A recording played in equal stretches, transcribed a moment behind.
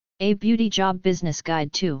A Beauty Job Business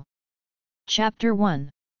Guide 2. Chapter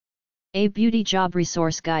 1. A Beauty Job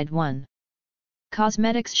Resource Guide 1.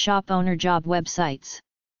 Cosmetics Shop Owner Job Websites.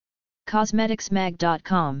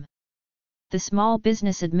 Cosmeticsmag.com. The Small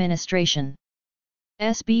Business Administration.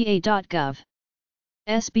 SBA.gov.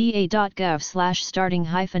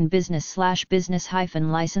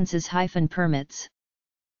 sba.gov/starting-business/business-licenses-permits.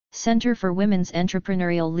 Center for Women's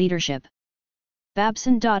Entrepreneurial Leadership.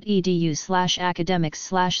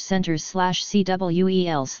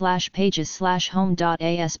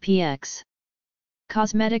 babson.edu/academics/centers/cwel/pages/home.aspx.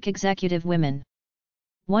 Cosmetic Executive Women.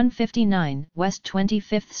 159 West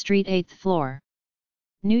 25th Street 8th floor.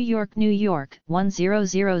 New York, New York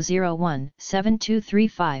 10001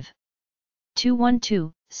 7235.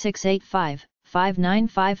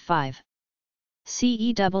 212-685-5955.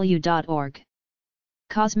 cew.org.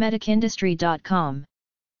 Cosmeticindustry.com.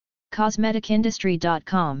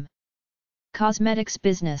 Cosmeticindustry.com. Cosmetics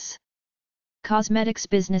Business.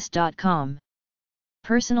 Cosmeticsbusiness.com.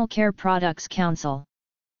 Personal Care Products Council.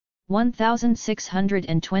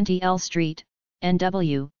 1620 L Street,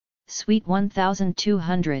 NW, Suite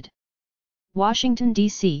 1200. Washington,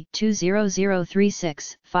 D.C.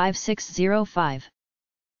 20036-5605.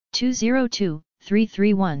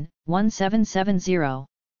 202-331-1770.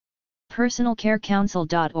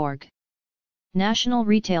 PersonalCareCouncil.org. National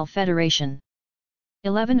Retail Federation.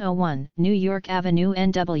 1101 New York Avenue,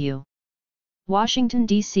 NW. Washington,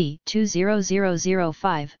 D.C.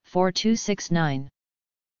 20005-4269.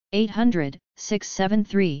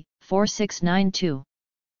 800-673-4692.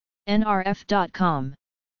 NRF.com.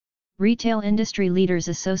 Retail Industry Leaders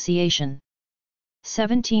Association.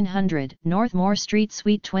 1700 North Moore Street,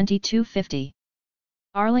 Suite 2250.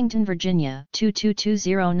 Arlington, Virginia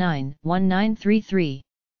 22209-1933.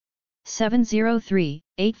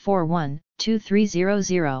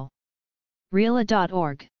 703-841-2300.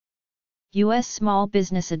 REALA.org. U.S. Small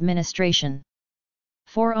Business Administration.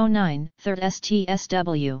 409 3rd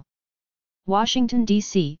STSW. Washington,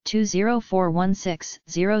 D.C.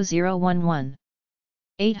 20416-0011.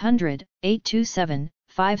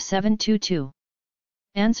 800-827-5722.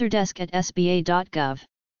 AnswerDesk at sba.gov.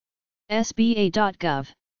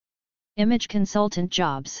 sba.gov. Image Consultant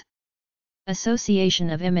Jobs. Association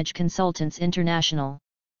of Image Consultants International.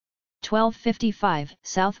 1255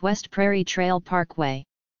 Southwest Prairie Trail Parkway.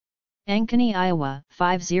 Ankeny, Iowa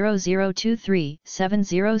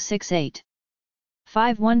 50023-7068.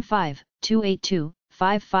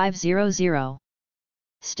 515-282-5500.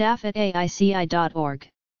 Staff at aici.org.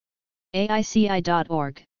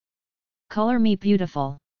 aici.org. Color Me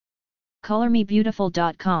Beautiful.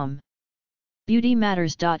 colormebeautiful.com.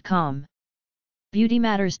 beautymatters.com.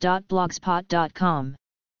 beautymatters.blogspot.com.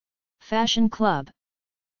 Fashion Club.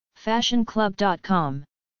 fashionclub.com.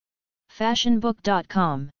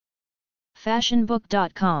 fashionbook.com.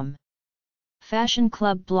 fashionbook.com. Fashion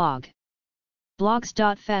Club Blog.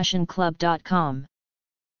 blogs.fashionclub.com.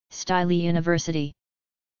 Style University.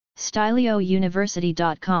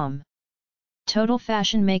 styliouniversity.com.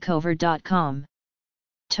 totalfashionmakeover.com.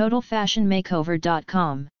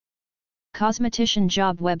 totalfashionmakeover.com. Cosmetician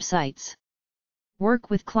job websites. Work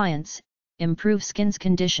with clients, improve skin's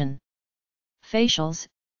condition. Facials,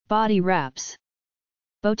 body wraps.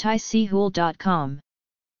 bowtiesehool.com.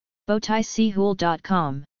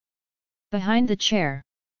 bowtiesehool.com. Behind the Chair.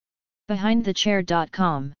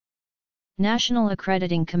 behindthechair.com. National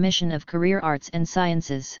Accrediting Commission of Career Arts and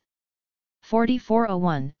Sciences.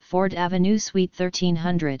 4401 Ford Avenue, Suite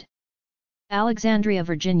 1300. Alexandria,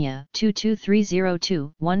 Virginia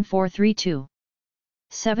 22302-1432.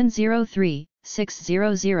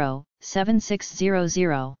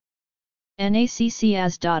 703-600-7600.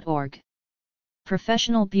 naccas.org.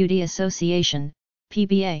 Professional Beauty Association,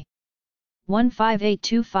 PBA.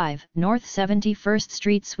 15825 North 71st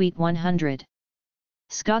Street, Suite 100.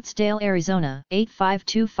 Scottsdale, Arizona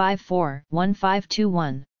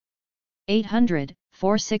 85254-1521.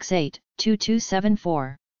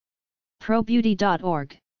 800-468-2274.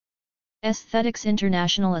 ProBeauty.org. Aesthetics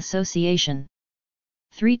International Association.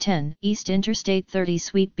 310 East Interstate 30,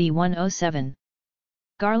 Suite B107.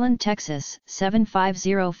 Garland, Texas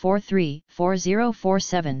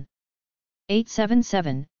 75043-4047.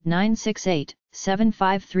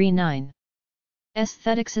 877-968-7539.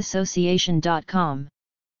 aestheticsassociation.com.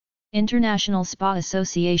 International Spa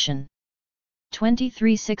Association.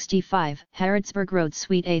 2365 Harrodsburg Road,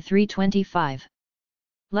 Suite A325.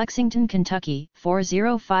 Lexington, Kentucky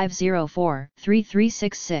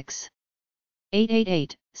 40504-3366.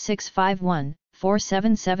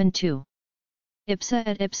 888-651-4772. IPSA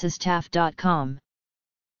at ipsastaff.com.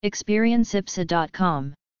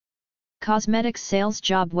 ExperienceIPSA.com. Cosmetics sales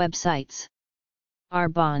job websites.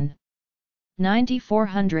 Arbonne.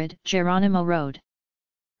 9400 Geronimo Road.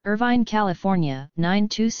 Irvine, California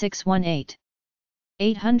 92618.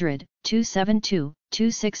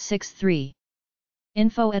 800-272-2663.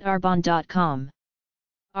 info@arbonne.com.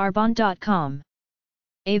 Arbonne.com.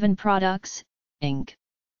 Avon Products, Inc.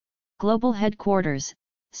 Global Headquarters,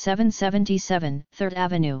 777 3rd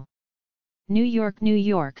Avenue. New York, New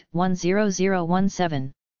York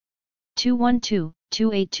 10017.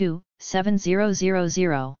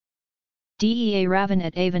 212-282-7000. DEA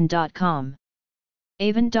Raven@avon.com.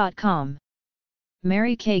 Avon.com.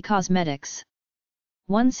 Mary Kay Cosmetics.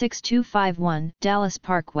 16251 Dallas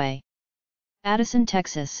Parkway. Addison,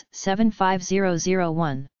 Texas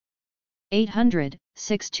 75001.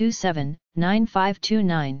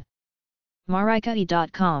 800-627-9529.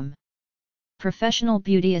 marikae.com. Professional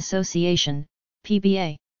Beauty Association,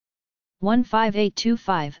 PBA.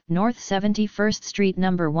 15825 North 71st Street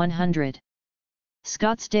No. 100.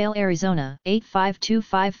 Scottsdale, Arizona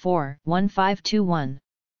 85254-1521.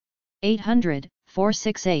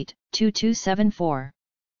 800-468-2274.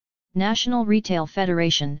 National Retail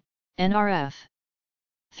Federation, NRF.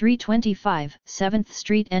 325 7th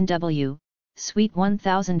Street NW, Suite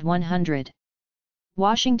 1100.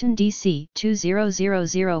 Washington, D.C.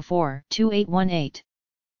 20004-2818.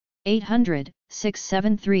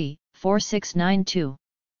 800-673-4692.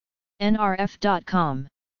 nrf.com.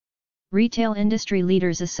 Retail Industry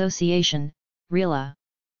Leaders Association, RILA.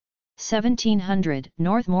 1700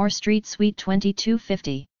 North Moore Street Suite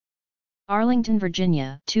 2250. Arlington,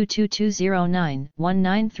 Virginia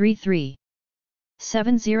 22209-1933.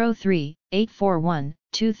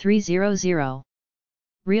 703-841-2300.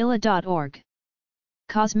 RILA.org.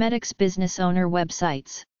 Cosmetics Business Owner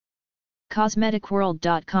Websites.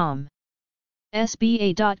 Cosmeticworld.com.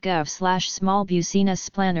 sba.gov/smallbusiness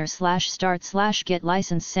planner/start/get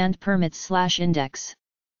license sand permits/index.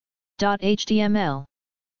 .html.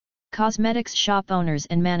 Cosmetics Shop Owners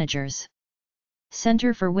and Managers.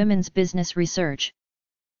 Center for Women's Business Research.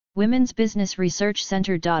 Women's Business Research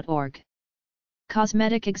Center.org.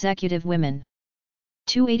 Cosmetic Executive Women.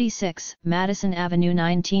 286 Madison Avenue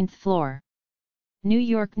 19th floor. New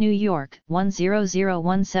York, New York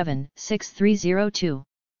 10017-6302.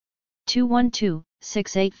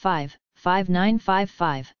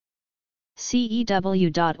 212-685-5955.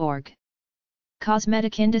 cew.org.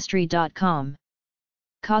 cosmeticindustry.com.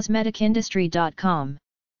 cosmeticindustry.com.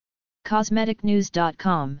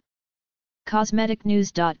 cosmeticnews.com.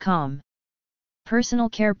 cosmeticnews.com. Personal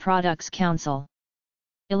Care Products Council.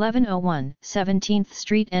 1101 17th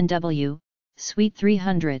Street NW, Suite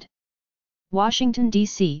 300. Washington,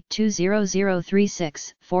 D.C.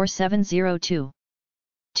 20036-4702.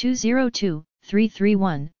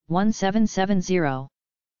 202-331-1770.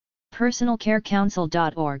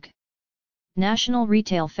 personalcarecouncil.org. National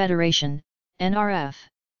Retail Federation, NRF.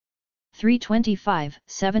 325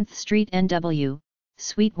 7th Street NW,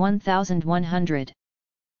 Suite 1100.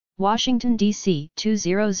 Washington, D.C.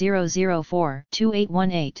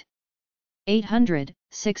 20004-2818.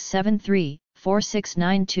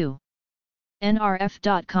 800-673-4692.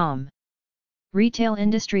 nrf.com. Retail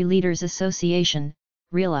Industry Leaders Association,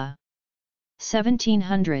 RILA.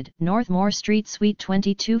 1700 North Moore Street Suite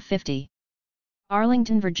 2250.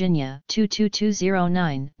 Arlington, Virginia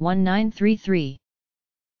 22209-1933.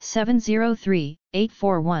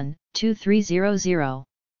 703-841-2300.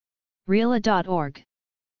 RILA.org.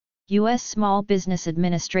 U.S. Small Business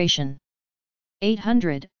Administration.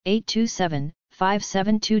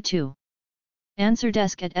 800-827-5722. Answer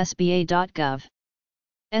desk at sba.gov.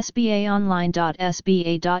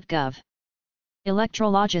 sbaonline.sba.gov.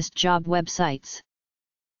 Electrologist job websites.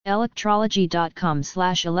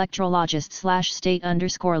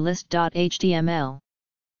 electrologist.com/electrologist/state_list.html.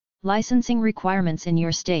 Licensing requirements in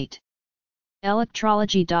your state.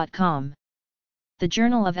 Electrology.com. The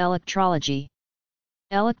Journal of Electrology.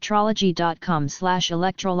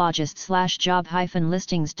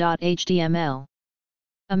 electrologist/job-listings.html.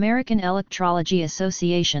 American Electrology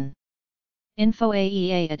Association.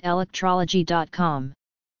 infoaea@electrology.com.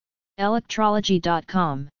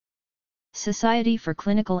 electrology.com. Society for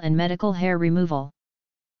Clinical and Medical Hair Removal.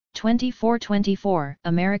 2424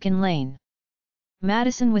 American Lane.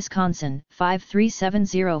 Madison, Wisconsin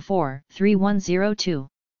 53704-3102.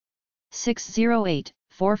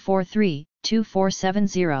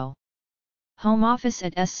 608-443-2470. Home office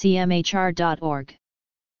at scmhr.org.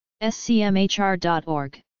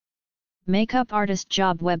 scmhr.org. Makeup artist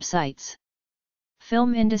job websites.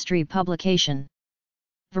 Film industry publication.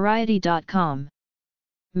 Variety.com.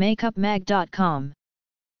 makeupmag.com.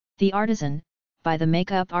 The Artisan, by the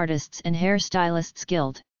Makeup Artists and Hairstylists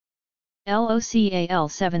Guild.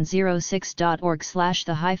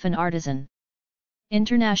 local706.org/the-artisan.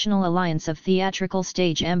 International Alliance of Theatrical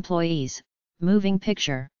Stage Employees, Moving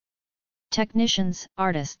Picture Technicians,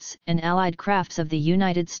 Artists, and Allied Crafts of the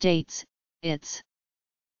United States, its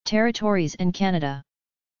territories and Canada.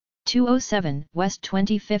 207 West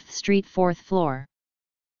 25th Street 4th floor.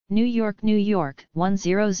 New York, New York,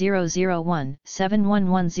 10001,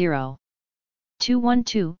 7110.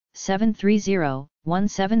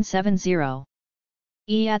 212-730-1770.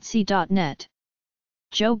 eatsy.net.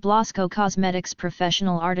 Joe Blasco Cosmetics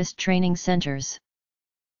Professional Artist Training Centers.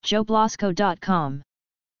 joeblasco.com.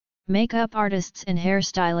 Makeup Artists and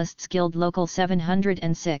Hairstylists Guild Local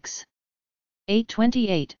 706.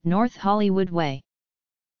 828 North Hollywood Way.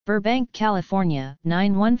 Burbank, California,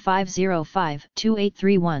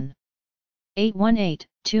 91505-2831.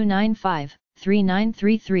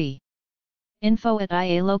 818-295-3933.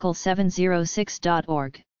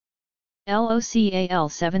 info@ialocal706.org.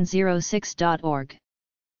 local706.org.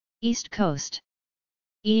 East Coast.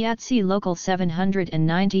 EATC Local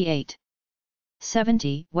 798.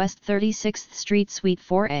 70 West 36th Street Suite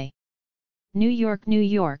 4A. New York, New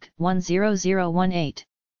York, 10018.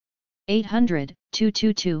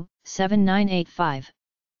 800-222-7985.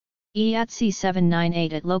 EATC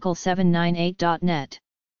 798 at local798.net.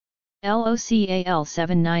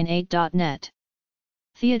 local798.net.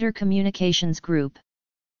 Theater Communications Group.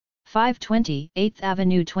 520 8th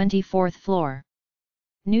Avenue 24th floor.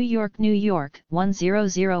 New York, New York,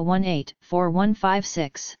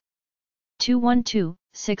 10018-4156.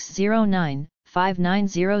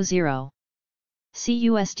 212-609-5900.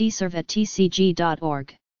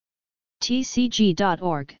 CUSDserve@tcg.org.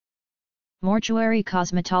 tcg.org. Mortuary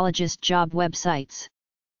Cosmetologist Job Websites.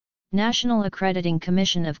 National Accrediting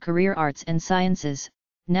Commission of Career Arts and Sciences,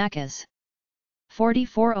 NACAS.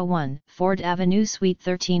 4401 Ford Avenue Suite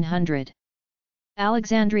 1300.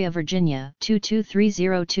 Alexandria, Virginia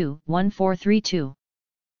 22302-1432.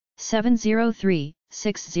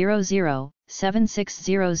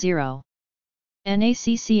 703-600-7600.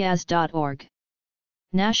 NACCAS.org.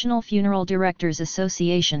 National Funeral Directors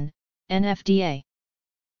Association, NFDA.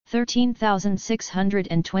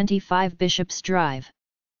 13625 Bishops Drive.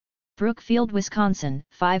 Brookfield, Wisconsin,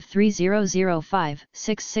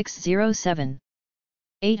 53005-6607.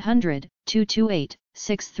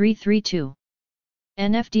 800-228-6332.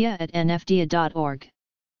 nfda@nfda.org.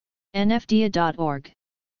 nfda.org.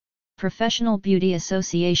 Professional Beauty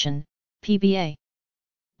Association, PBA.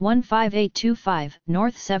 15825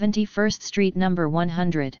 North 71st Street No.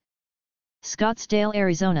 100. Scottsdale,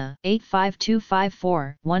 Arizona,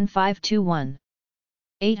 85254-1521.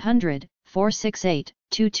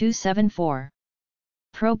 800-468-2274.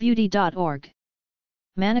 ProBeauty.org.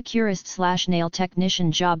 Manicurist/nail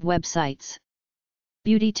technician job websites.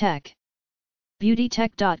 Beauty Tech.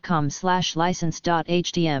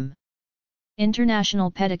 beautytech.com/license.htm.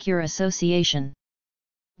 International Pedicure Association.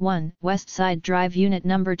 1 Westside Drive Unit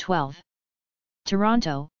No. 12.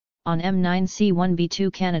 Toronto, on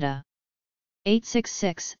M9C1B2 Canada.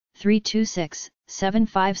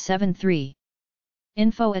 866-326-7573.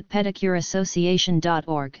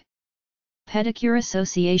 info@pedicureassociation.org.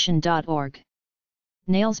 pedicureassociation.org.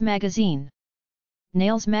 Nails Magazine.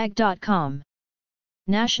 nailsmag.com.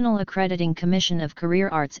 National Accrediting Commission of Career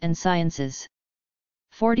Arts and Sciences.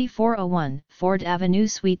 4401 Ford Avenue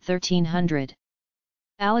Suite 1300.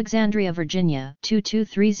 Alexandria, Virginia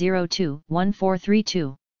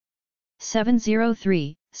 22302-1432.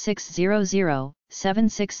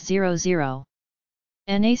 703-600-7600.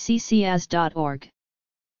 naccas.org.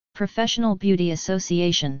 Professional Beauty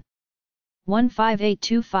Association.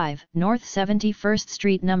 15825 North 71st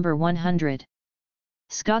Street No. 100.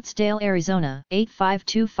 Scottsdale, Arizona,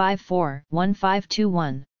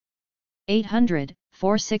 85254-1521.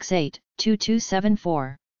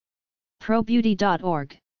 800-468-2274.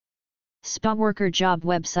 ProBeauty.org. Spa worker job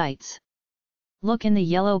websites. Look in the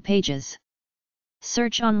yellow pages.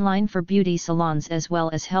 Search online for beauty salons as well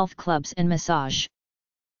as health clubs and massage.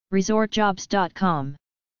 Resortjobs.com.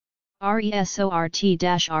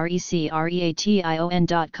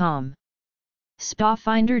 resort-recreation.com.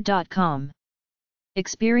 Spafinder.com.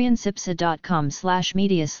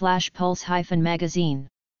 experienceipsa.com/media/pulse-magazine.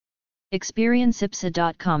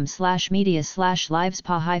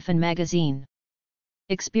 experienceipsa.com/media/livespa-magazine.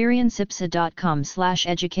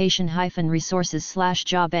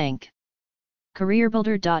 experienceipsa.com/education-resources/jobbank.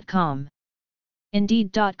 careerbuilder.com.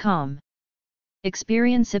 indeed.com.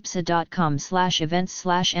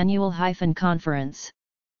 experienceipsa.com/events/annual-conference.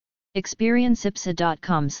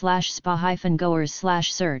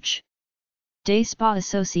 experienceipsa.com/spa-goers/search. Day Spa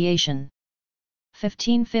Association.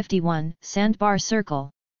 1551 Sandbar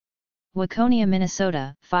Circle, Waconia,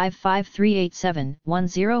 Minnesota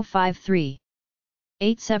 55387-1053.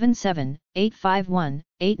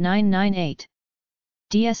 877-851-8998.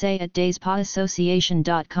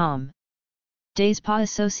 DSA@dayspaassociation.com.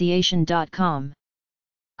 dayspaassociation.com.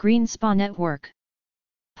 Green Spa Network.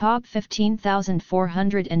 POB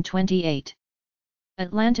 15428.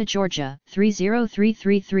 Atlanta, Georgia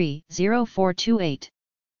 30333-0428.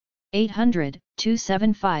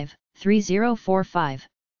 800-275-3045.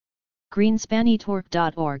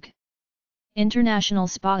 greenspanetwork.org. International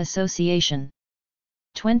Spa Association.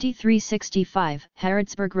 2365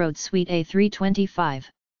 Harrodsburg Road, Suite A325.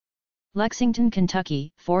 Lexington,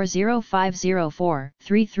 Kentucky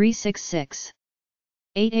 40504-3366.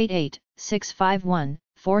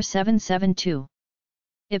 888-651-4772.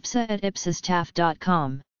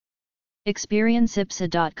 ipsa@ipsastaff.com.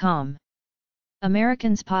 experienceipsa.com.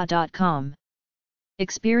 americanspa.com.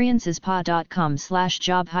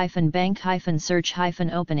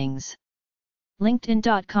 experiencespa.com/job-bank-search-openings.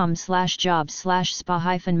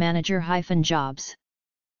 linkedin.com/jobs/spa-manager-jobs.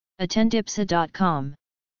 attendipsa.com.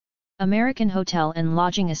 American Hotel and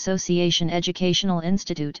Lodging Association Educational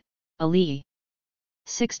Institute, ALI.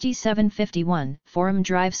 6751 Forum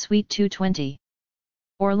Drive, Suite 220.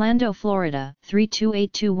 Orlando, Florida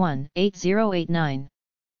 32821-8089.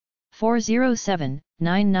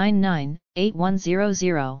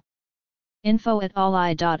 407-999-8100.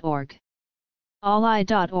 info@alli.org.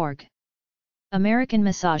 alli.org. American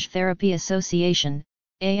Massage Therapy Association,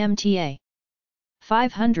 AMTA.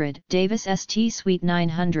 500 Davis St. Suite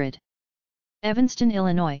 900. Evanston,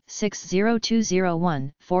 Illinois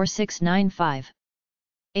 60201-4695.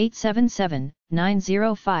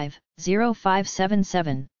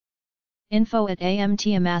 877-905-0577.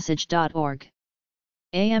 info@amtamassage.org.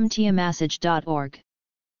 amtamassage.org.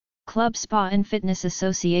 Club Spa and Fitness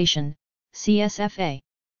Association, CSFA.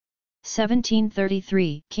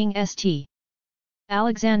 1733 King St.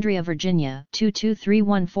 Alexandria, Virginia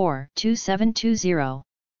 22314-2720.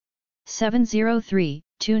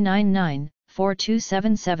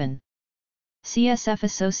 703-299-4277.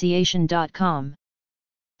 csfassociation.com.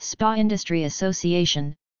 Spa Industry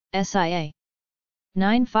Association, SIA.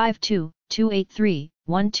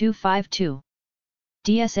 952-283-1252.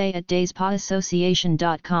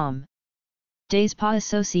 DSA@dayspaassociation.com.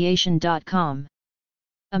 dayspaassociation.com.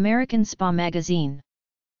 American Spa Magazine.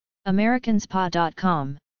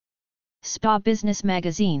 americanspa.com. Spa Business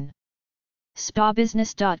Magazine.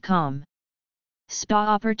 spabusiness.com.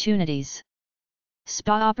 Spa Opportunities.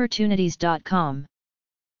 spaopportunities.com.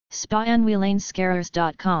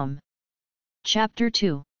 spaanwielanescarers.com. Chapter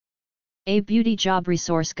 2. A Beauty Job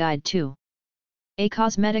Resource Guide 2. A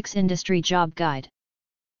Cosmetics Industry Job Guide.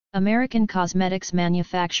 American Cosmetics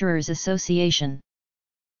Manufacturers Association.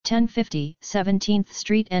 1050 17th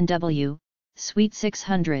Street NW, Suite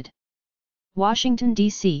 600. Washington,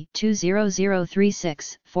 D.C.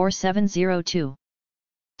 20036-4702.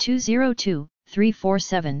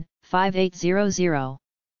 202-347-5800.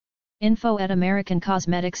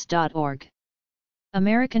 info@americancosmetics.org.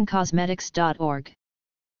 americancosmetics.org.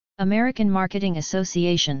 American Marketing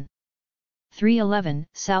Association. 311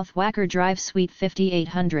 South Wacker Drive, Suite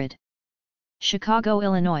 5800. Chicago,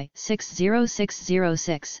 Illinois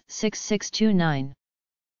 60606-6629.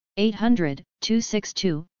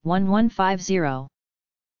 800-262-1150.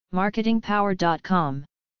 marketingpower.com.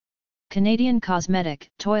 Canadian Cosmetic,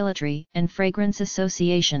 Toiletry and Fragrance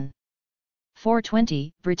Association.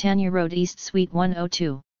 420 Britannia Road East, Suite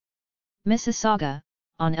 102. Mississauga,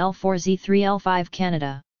 on L4Z3L5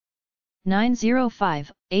 Canada.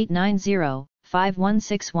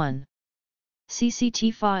 905-890-5161.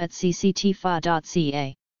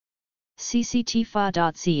 cctfa@cctfa.ca.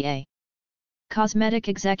 cctfa.ca. Cosmetic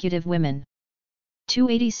Executive Women.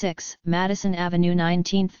 286 Madison Avenue,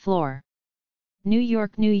 19th floor. New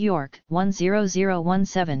York, New York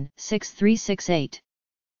 10017-6368.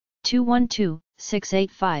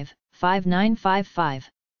 212-685-5955.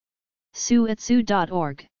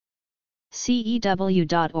 sue@sue.org.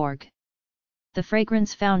 cew.org. The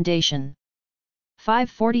Fragrance Foundation.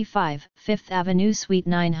 545 Fifth Avenue, Suite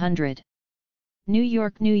 900. New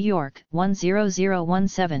York, New York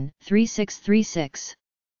 10017-3636.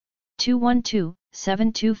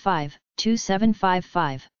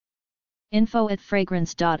 212-725-2755.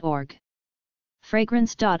 info@fragrance.org.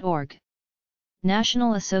 fragrance.org.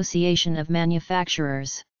 National Association of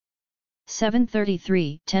Manufacturers.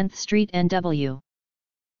 733 10th Street NW.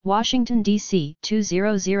 Washington, D.C.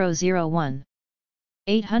 20001.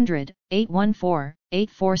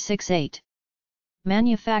 800-814-8468.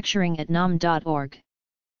 Manufacturing at nam.org.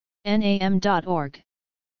 nam.org.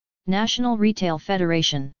 National Retail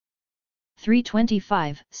Federation.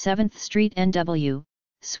 325 7th Street NW,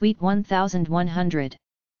 Suite 1100.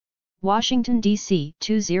 Washington, D.C.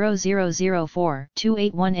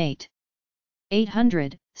 20004-2818.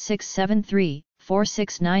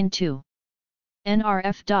 800-673-4692.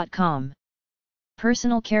 nrf.com.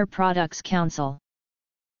 Personal Care Products Council.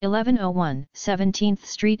 1101 17th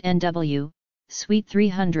Street NW, Suite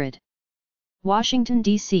 300. Washington,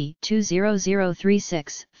 D.C.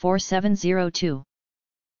 20036-4702.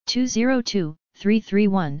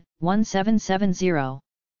 202-331-1770.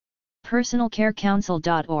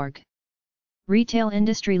 PersonalCareCouncil.org. Retail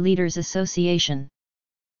Industry Leaders Association.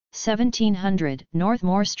 1700 North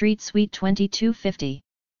Moore Street, Suite 2250.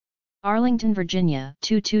 Arlington, Virginia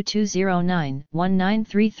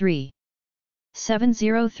 22209-1933.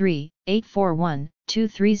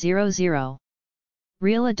 703-841-2300.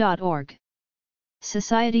 Reala.org.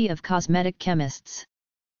 Society of Cosmetic Chemists.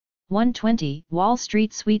 120 Wall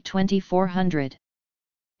Street, Suite 2400.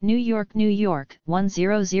 New York, New York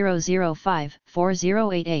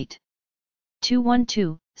 10005-4088.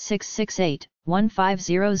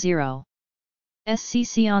 212-668-1500.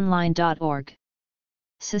 scconline.org.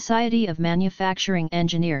 Society of Manufacturing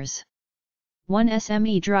Engineers. 1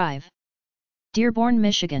 SME Drive. Dearborn,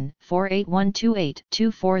 Michigan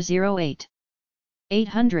 48128-2408.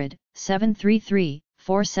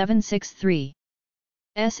 800-733-4763.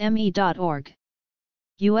 sme.org.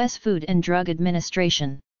 U.S. Food and Drug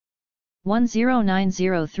Administration.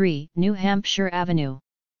 10903 New Hampshire Avenue.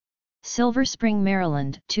 Silver Spring,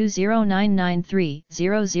 Maryland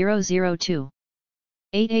 20993-0002.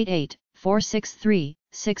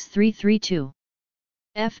 888-463-6332.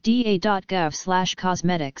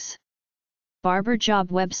 fda.gov/cosmetics. Barber job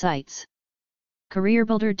websites.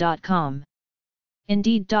 careerbuilder.com.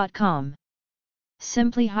 indeed.com.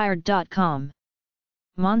 simplyhired.com.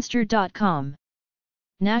 monster.com.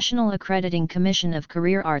 National Accrediting Commission of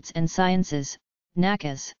Career Arts and Sciences,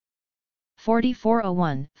 NACAS.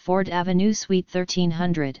 4401 Ford Avenue, Suite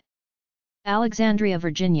 1300. Alexandria,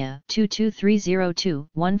 Virginia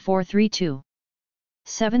 22302-1432.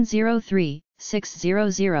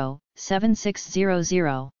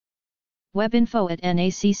 703-600-7600.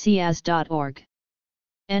 Webinfo@nacas.org.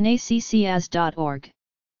 nacas.org.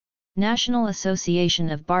 National Association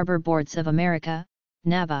of Barber Boards of America,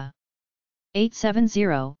 NABA.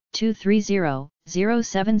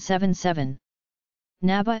 870-230-0777.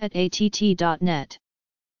 naba@att.net.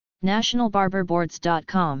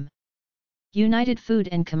 nationalbarberboards.com. United Food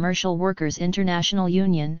and Commercial Workers International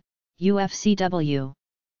Union, UFCW.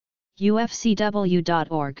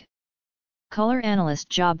 ufcw.org. Color Analyst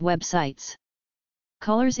job websites.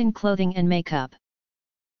 Colors in Clothing and Makeup.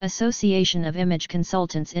 Association of Image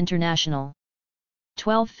Consultants International.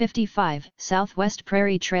 1255 Southwest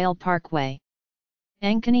Prairie Trail Parkway.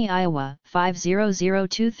 Ankeny, Iowa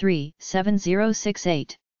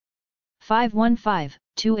 50023-7068.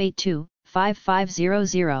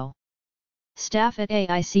 515-282-5500.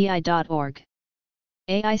 staff@aici.org.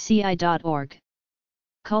 aici.org.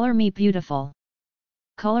 Color Me Beautiful.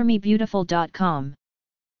 colormebeautiful.com.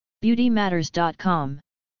 beautymatters.com.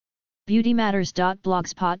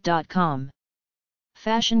 beautymatters.blogspot.com.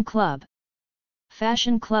 Fashion Club.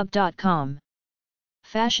 fashionclub.com.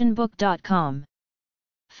 fashionbook.com.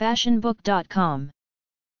 fashionbook.com.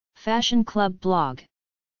 Fashion Club blog.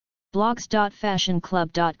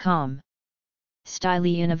 blogs.fashionclub.com.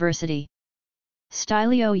 Styli University.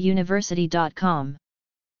 styliouniversity.com.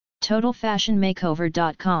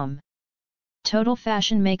 totalfashionmakeover.com.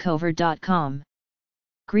 totalfashionmakeover.com.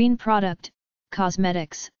 Green Product,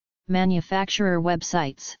 Cosmetics, Manufacturer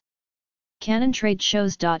websites.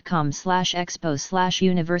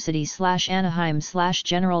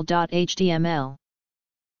 canontradeshows.com/expo/university/anaheim/general.html.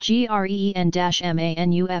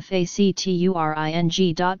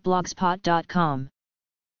 green-manufacturing.blogspot.com.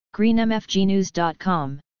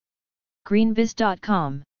 greenmfgnews.com.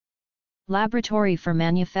 greenbiz.com. Laboratory for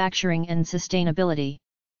Manufacturing and Sustainability.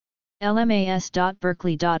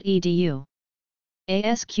 lmas.berkeley.edu.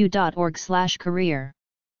 asq.org/career.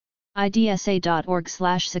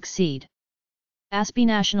 idsa.org/succeed.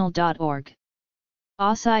 aspinational.org.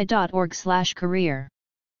 ausi.org/career.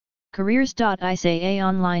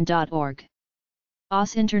 careers.isaonline.org.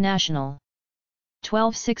 AUS International.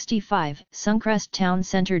 1265 Suncrest Town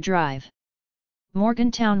Center Drive.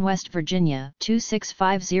 Morgantown, West Virginia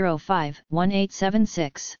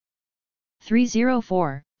 26505-1876.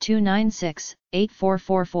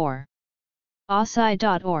 304-296-8444.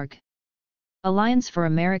 ausi.org. Alliance for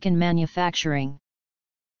American Manufacturing.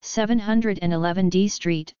 711 D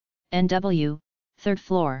Street, NW, 3rd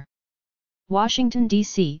floor. Washington,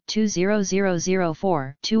 D.C.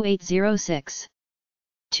 20004-2806.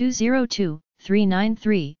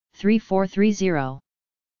 202-393-3430.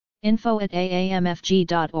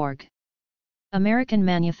 info@aamfg.org.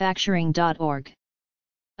 americanmanufacturing.org.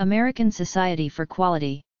 American Society for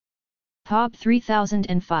Quality. epub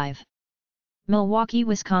 3005. Milwaukee,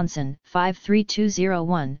 Wisconsin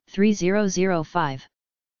 53201-3005.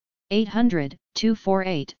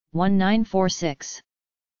 800-248-1946.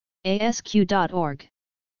 asq.org.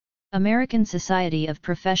 American Society of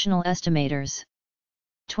Professional Estimators.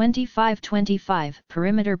 2525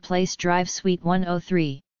 Perimeter Place Drive, Suite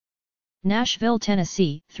 103. Nashville,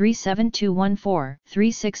 Tennessee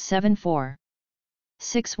 37214-3674.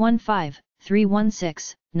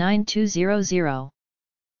 615-316-9200.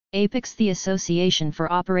 Apex, the Association for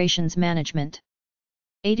Operations Management.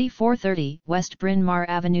 8430 West Bryn Mawr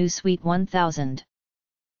Avenue, Suite 1000.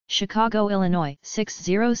 Chicago, Illinois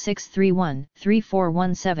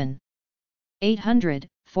 60631-3417.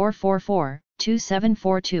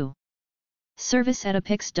 800-444-2742.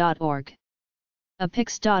 Service@apix.org.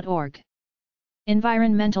 apix.org.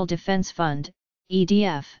 Environmental Defense Fund,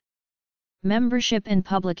 EDF. Membership and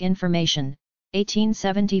Public Information,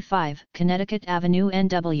 1875 Connecticut Avenue,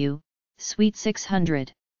 NW, Suite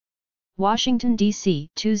 600. Washington, D.C.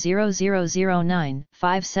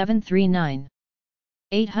 20009-5739.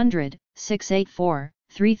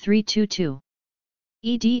 800-684-3322.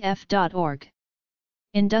 edf.org.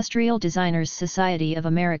 Industrial Designers Society of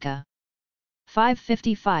America.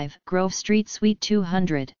 555 Grove Street, Suite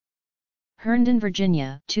 200. Herndon,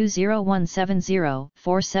 Virginia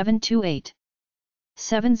 20170-4728.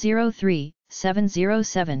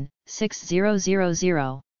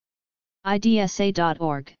 703-707-6000.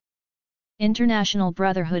 idsa.org. International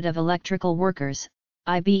Brotherhood of Electrical Workers,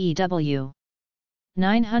 IBEW.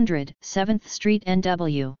 900 7th Street,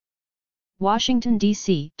 NW. Washington,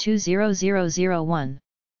 D.C. 20001.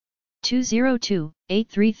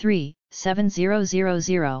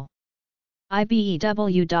 202-833-7000.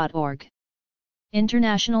 ibew.org.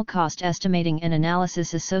 International Cost Estimating and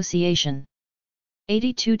Analysis Association.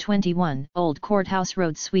 8221 Old Courthouse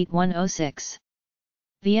Road, Suite 106.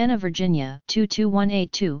 Vienna, Virginia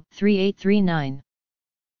 22182-3839.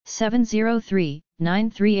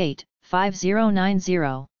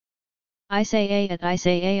 703-938-5090.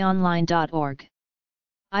 ISAA@isaaonline.org.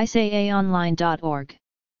 isaaonline.org.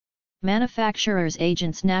 Manufacturers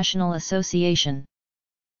Agents National Association.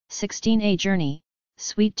 16A Journey,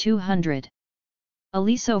 Suite 200.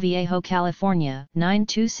 Aliso Viejo, California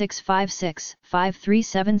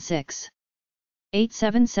 92656-5376.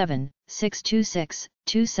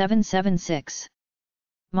 877-626-2776.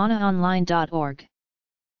 manaonline.org.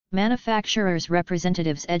 Manufacturers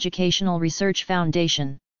Representatives Educational Research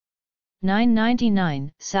Foundation.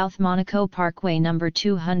 999 South Monaco Parkway No.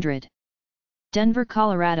 200. Denver,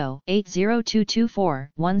 Colorado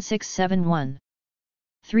 80224-1671.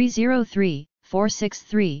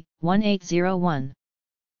 303-463-1801.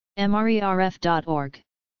 mrerf.org.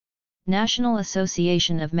 National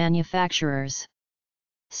Association of Manufacturers.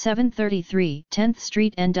 733 10th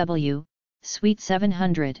Street, NW, Suite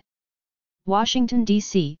 700. Washington,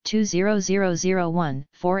 D.C.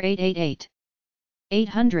 20001-4888.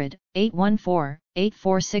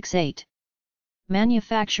 800-814-8468.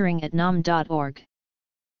 manufacturing@nam.org.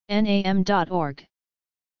 nam.org.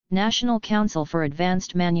 National Council for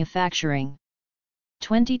Advanced Manufacturing.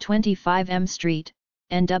 2025 M Street,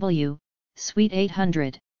 NW, Suite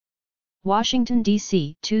 800. Washington,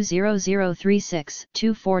 D.C.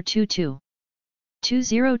 20036-2422.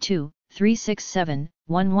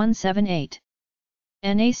 202-367-1178.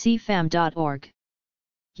 nacfam.org.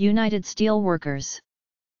 United Steelworkers.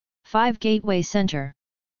 5 Gateway Center.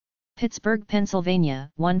 Pittsburgh, Pennsylvania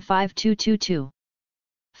 15222.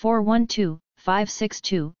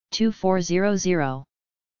 412-562-2400.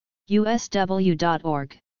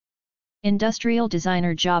 usw.org. Industrial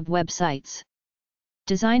Designer Job Websites.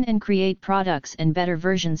 Design and create products and better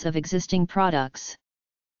versions of existing products.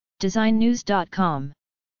 designnews.com.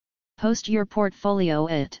 Post your portfolio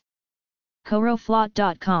at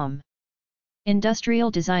coroflot.com. Industrial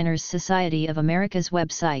Designers Society of America's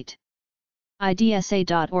website.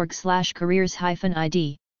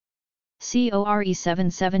 idsa.org/careers-id.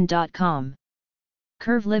 core77.com.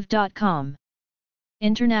 curvelive.com.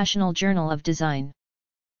 International Journal of Design.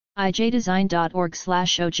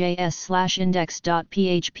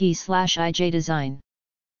 ijdesign.org/ojs/index.php/ijdesign.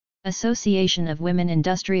 Association of Women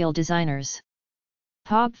Industrial Designers.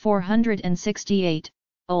 epub 468,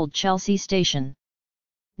 Old Chelsea Station.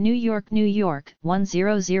 New York, New York,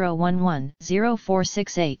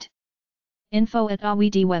 10011-0468.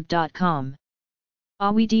 info@awidweb.com.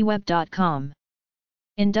 awidweb.com.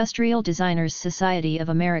 Industrial Designers Society of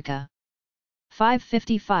America.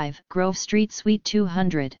 555 Grove Street, Suite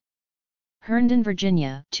 200. Herndon,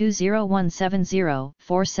 Virginia,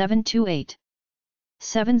 20170-4728.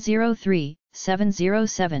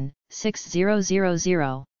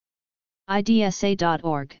 703-707-6000.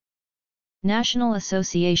 idsa.org. National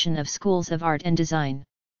Association of Schools of Art and Design.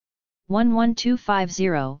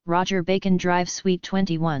 11250 Roger Bacon Drive, Suite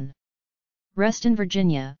 21. Reston,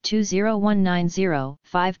 Virginia,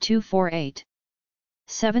 20190-5248.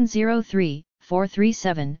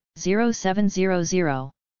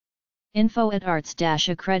 703-437-0700.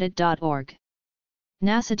 info@arts-accredit.org.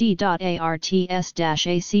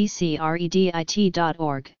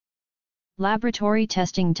 nasad.arts-accredit.org. Laboratory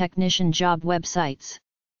Testing Technician Job Websites.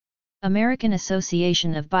 American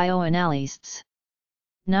Association of Bioanalysts.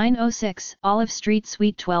 906 Olive Street,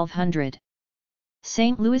 Suite 1200.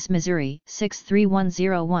 St. Louis, Missouri,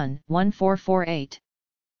 63101-1448.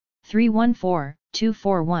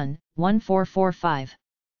 314-241-1445.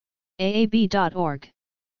 aab.org.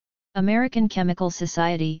 American Chemical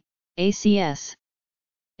Society, ACS.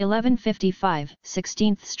 1155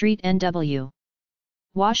 16th Street, NW.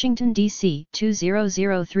 Washington, D.C.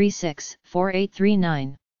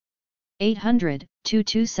 20036-4839.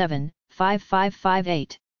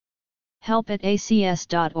 800-227-5558.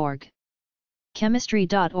 help@acs.org.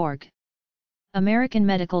 chemistry.org. American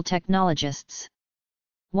Medical Technologists.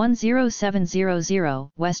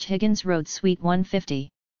 10700 West Higgins Road, Suite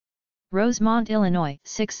 150. Rosemont, Illinois,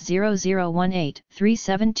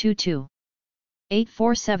 60018-3722.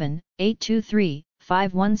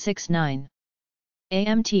 847-823-5169.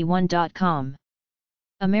 amt1.com.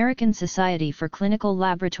 American Society for Clinical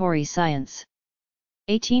Laboratory Science.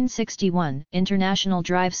 1861 International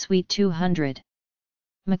Drive, Suite 200.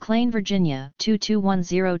 McLean, Virginia,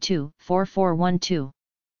 22102-4412.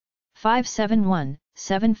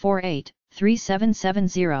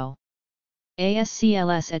 571-748-3770.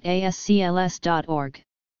 ASCLS@ascls.org.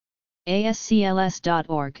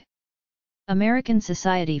 ascls.org. American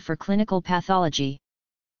Society for Clinical Pathology.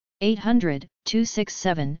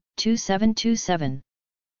 800-267-2727.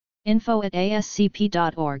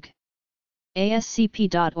 info@ascp.org.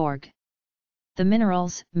 ascp.org. The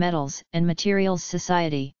Minerals, Metals, and Materials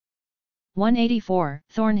Society. 184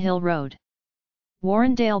 Thornhill Road.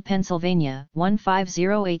 Warrendale, Pennsylvania,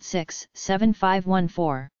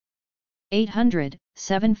 15086-7514.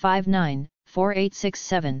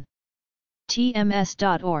 800-759-4867.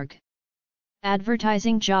 tms.org.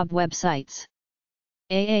 Advertising Job Websites.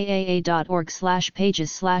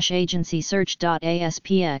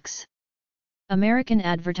 aaa.org/pages/agency-search.aspx. American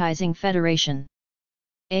Advertising Federation.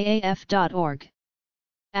 aaf.org.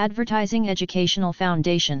 Advertising Educational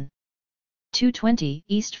Foundation. 220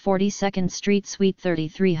 East 42nd Street, Suite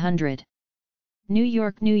 3300. New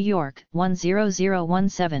York, New York,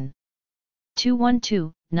 10017.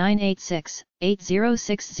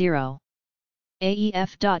 212-986-8060.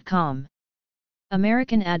 aef.com.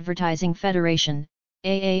 American Advertising Federation,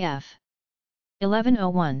 AAF.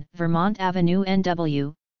 1101 Vermont Avenue,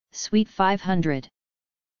 NW, Suite 500.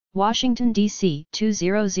 Washington, D.C.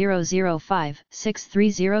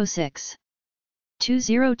 20005-6306.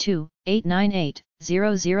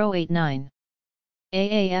 202-898-0089.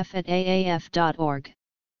 aaf@aaf.org.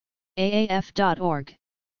 aaf.org.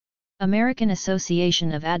 American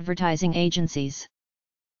Association of Advertising Agencies.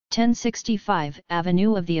 1065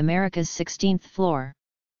 Avenue of the Americas, 16th floor.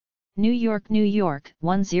 New York, New York,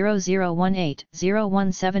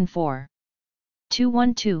 10018-0174.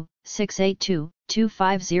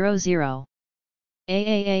 212-682-2500.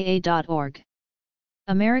 AAAA.org.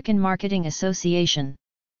 American Marketing Association.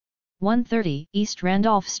 130 East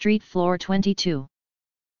Randolph Street, Floor 22.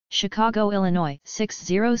 Chicago, Illinois,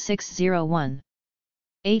 60601.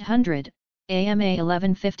 800, AMA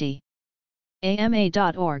 1150.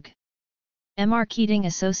 AMA.org. Marketing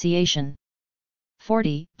Association.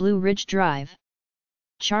 40 Blue Ridge Drive.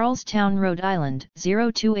 Charlestown, Rhode Island,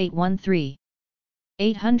 02813.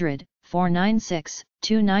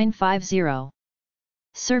 800-496-2950.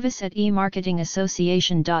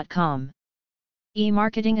 Service@emarketingassociation.com.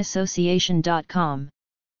 emarketingassociation.com.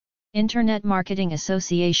 Internet Marketing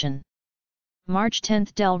Association. March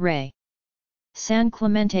 10 Del Rey. San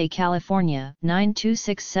Clemente, California,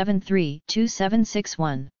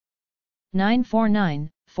 92673-2761.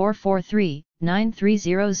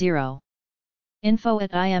 949-443-9300.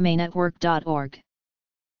 info@imanetwork.org.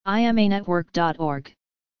 imanetwork.org.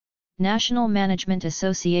 National Management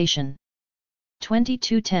Association.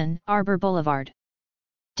 2210 Arbor Boulevard,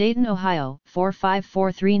 Dayton, Ohio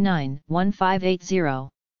 45439-1580,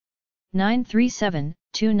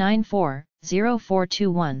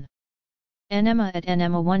 937-294-0421.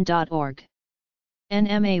 nma@nma1.org.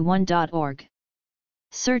 nma1.org.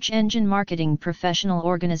 Search Engine Marketing Professional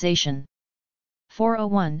Organization.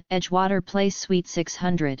 401 Edgewater Place Suite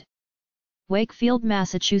 600. Wakefield,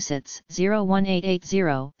 Massachusetts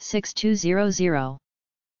 01880-6200.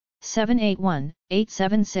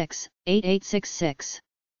 781-876-8866.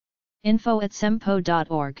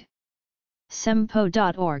 info@sempo.org.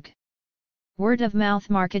 sempo.org. Word of Mouth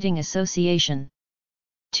Marketing Association.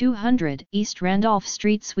 200 East Randolph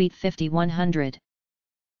Street Suite 5100.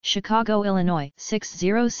 Chicago, Illinois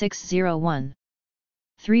 60601.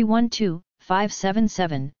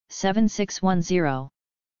 312-577-7610.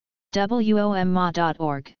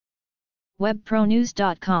 womma.org.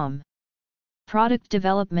 webpronews.com. Product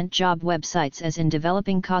development job websites as in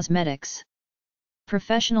Developing Cosmetics.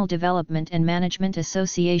 Professional Development and Management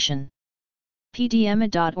Association.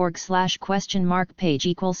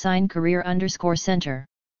 pdma.org/?page =career_center.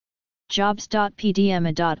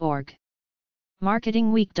 jobs.pdma.org.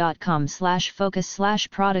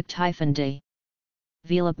 marketingweek.com/focus/product-day.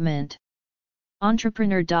 Development.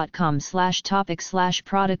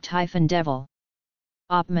 entrepreneur.com/topic/product-devil.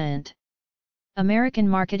 Opment. American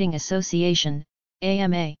Marketing Association,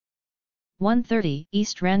 AMA. 130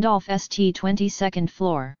 East Randolph St. 22nd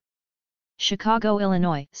floor. Chicago,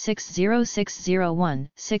 Illinois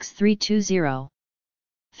 60601-6320.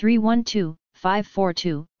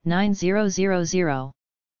 312-542-9000.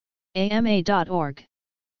 AMA.org.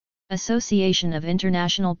 Association of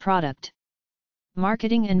International Product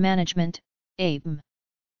Marketing and Management, AIM.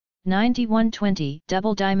 9120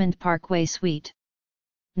 Double Diamond Parkway Suite.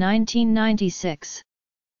 1996.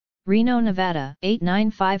 Reno, Nevada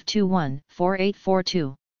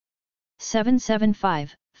 89521-4842.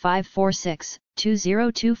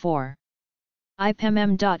 775-546-2024.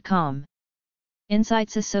 ipmm.com.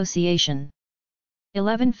 Insights Association.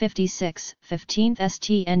 1156 15th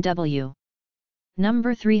STNW.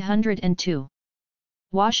 Number 302.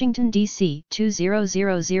 Washington, D.C.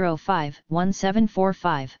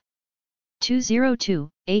 20005-1745.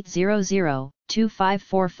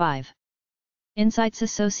 202-800-2545.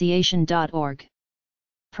 InsightsAssociation.org.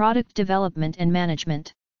 Product Development and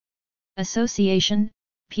Management Association,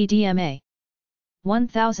 PDMA.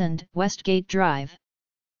 1000 Westgate Drive.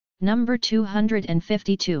 Number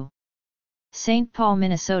 252. St. Paul,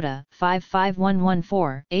 Minnesota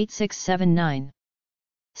 55114-8679.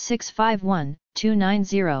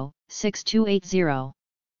 651-290-6280.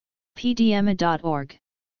 pdma.org.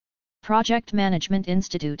 Project Management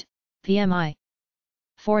Institute, PMI.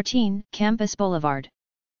 14 Campus Boulevard,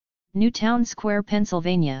 Newtown Square,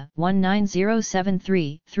 Pennsylvania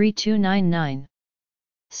 19073-3299.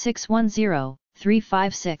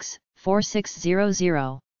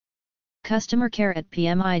 610-356-4600. Customer Care at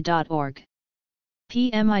pmi.org.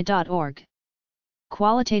 pmi.org.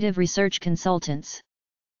 Qualitative Research Consultants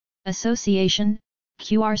Association,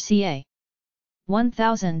 QRCA.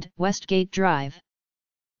 1000 Westgate Drive.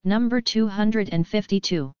 Number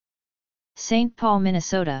 252. St. Paul,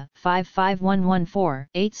 Minnesota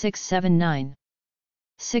 55114-8679.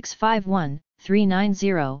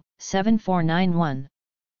 651-390-7491.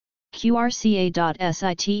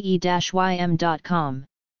 qrca.site-ym.com.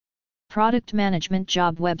 Product Management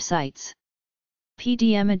Job Websites.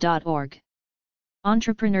 pdma.org.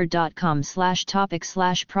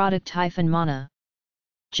 entrepreneur.com/topic/product-mana.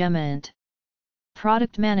 Gement.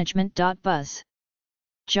 Product Management.buzz.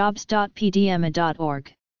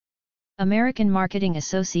 jobs.pdma.org. American Marketing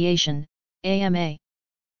Association, AMA.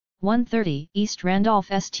 130 East Randolph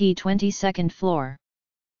St. 22nd floor.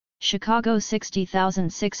 Chicago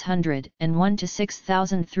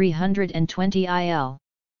 60601-6320 IL.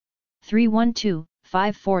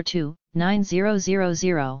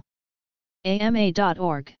 312-542-9000.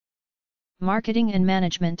 AMA.org. Marketing and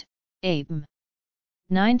Management, AIM.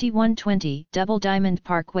 9120 Double Diamond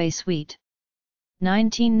Parkway Suite.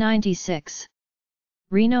 1996.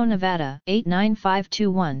 Reno, Nevada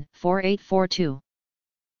 89521-4842.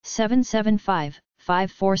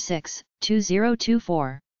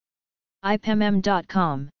 775-546-2024.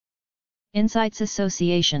 ipmm.com. Insights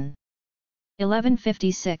Association.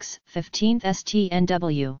 1156 15th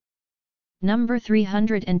STNW. Number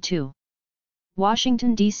 302.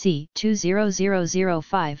 Washington, D.C.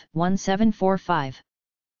 20005-1745.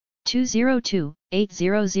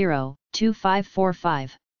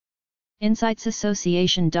 202-800-2545.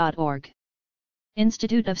 InsightsAssociation.org.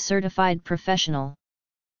 Institute of Certified Professional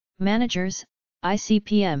Managers,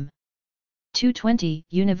 ICPM. 220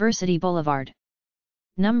 University Boulevard.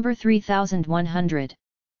 Number 3100.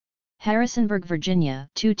 Harrisonburg, Virginia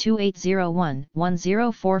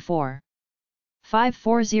 22801-1044.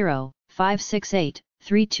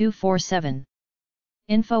 540-568-3247.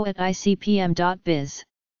 info@icpm.biz.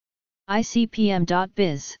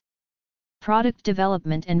 icpm.biz. Product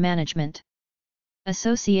Development and Management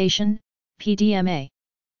Association, PDMA.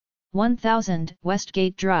 1000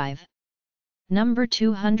 Westgate Drive. Number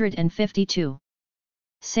 252.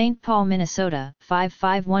 St. Paul, Minnesota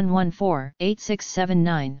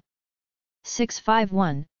 55114-8679.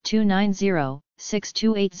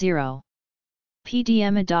 651-290-6280.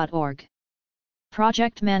 pdma.org.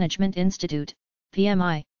 Project Management Institute,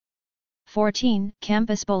 PMI. 14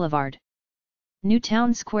 Campus Boulevard.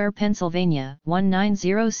 Newtown Square, Pennsylvania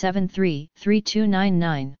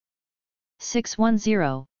 19073-3299.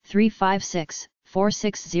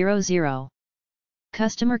 610-356-4600.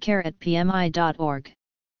 Customer care at pmi.org.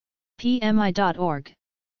 pmi.org.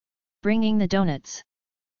 Bringing the Donuts.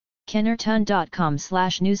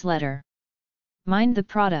 kennerton.com/newsletter. Mind the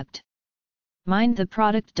Product.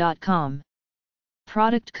 mindtheproduct.com.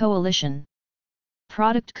 Product Coalition.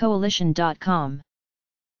 productcoalition.com.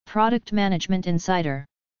 Product Management Insider.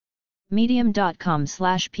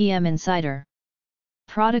 medium.com/PM Insider.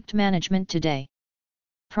 Product Management Today.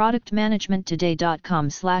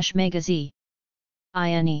 productmanagementtoday.com/megaz.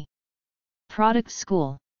 INE. Product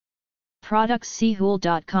School.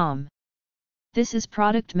 productchool.com. This is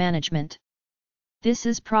Product Management. This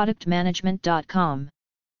is productmanagement.com.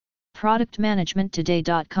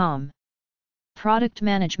 productmanagementtoday.com. Product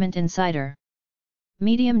Management Insider.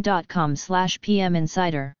 medium.com/PM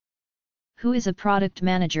Insider. Who is a product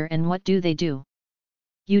manager and what do they do?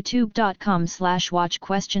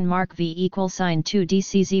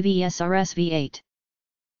 youtube.com/watch?v=2DCZVSRSV8.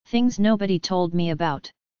 Things nobody told me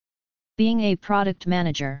about being a product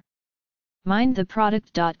manager.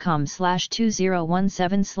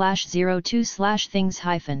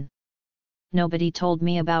 mindtheproduct.com/2017/02/things- nobody told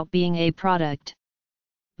me about being a product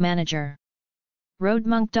manager.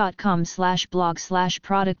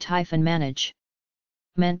 roadmonk.com/blog/product-manage.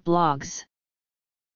 Ment blogs.